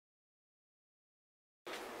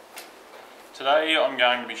Today I'm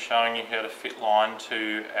going to be showing you how to fit line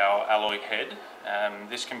to our alloy head.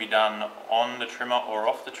 This can be done on the trimmer or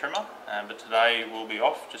off the trimmer, but today we'll be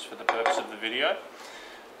off just for the purpose of the video.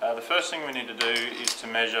 The first thing we need to do is to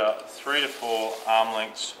measure 3 to 4 arm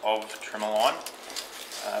lengths of trimmer line.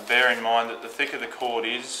 Bear in mind that the thicker the cord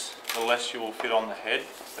is, the less you will fit on the head,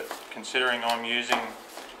 but considering I'm using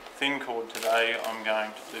thin cord today, I'm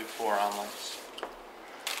going to do 4 arm lengths.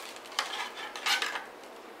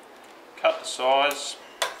 Cut the size.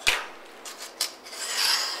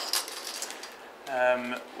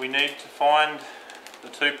 We need to find the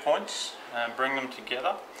 2 points, bring them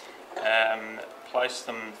together, place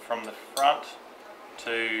them from the front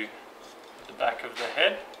to the back of the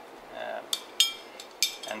head,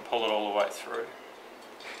 and pull it all the way through.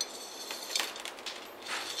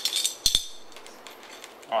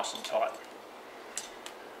 Nice and tight.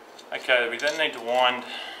 Okay, we then need to wind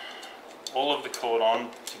all of the cord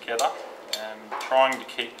on together, trying to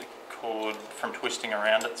keep the cord from twisting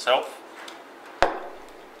around itself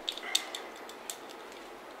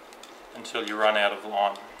until you run out of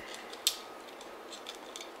line.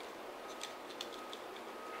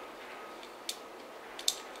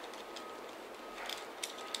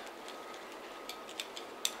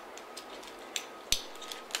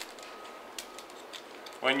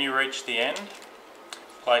 When you reach the end,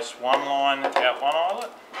 place one line out one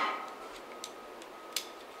eyelet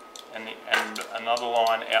and another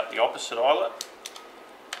line out the opposite eyelet,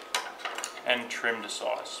 and trim to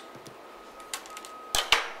size.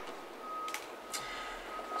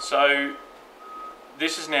 So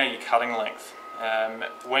this is now your cutting length.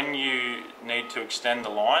 When you need to extend the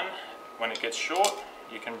line, when it gets short,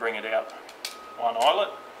 you can bring it out one eyelet,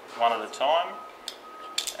 one at a time,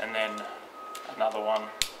 and then another one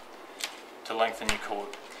to lengthen your cord.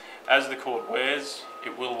 As the cord wears,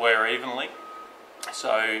 it will wear evenly,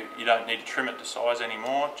 so you don't need to trim it to size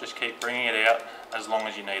anymore, just keep bringing it out as long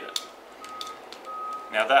as you need it.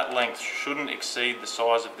 Now that length shouldn't exceed the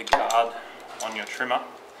size of the guard on your trimmer,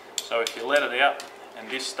 so if you let it out and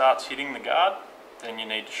this starts hitting the guard, then you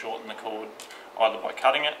need to shorten the cord, either by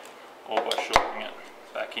cutting it or by shortening it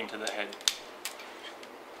back into the head.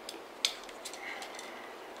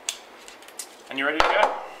 And you're ready to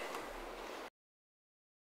go.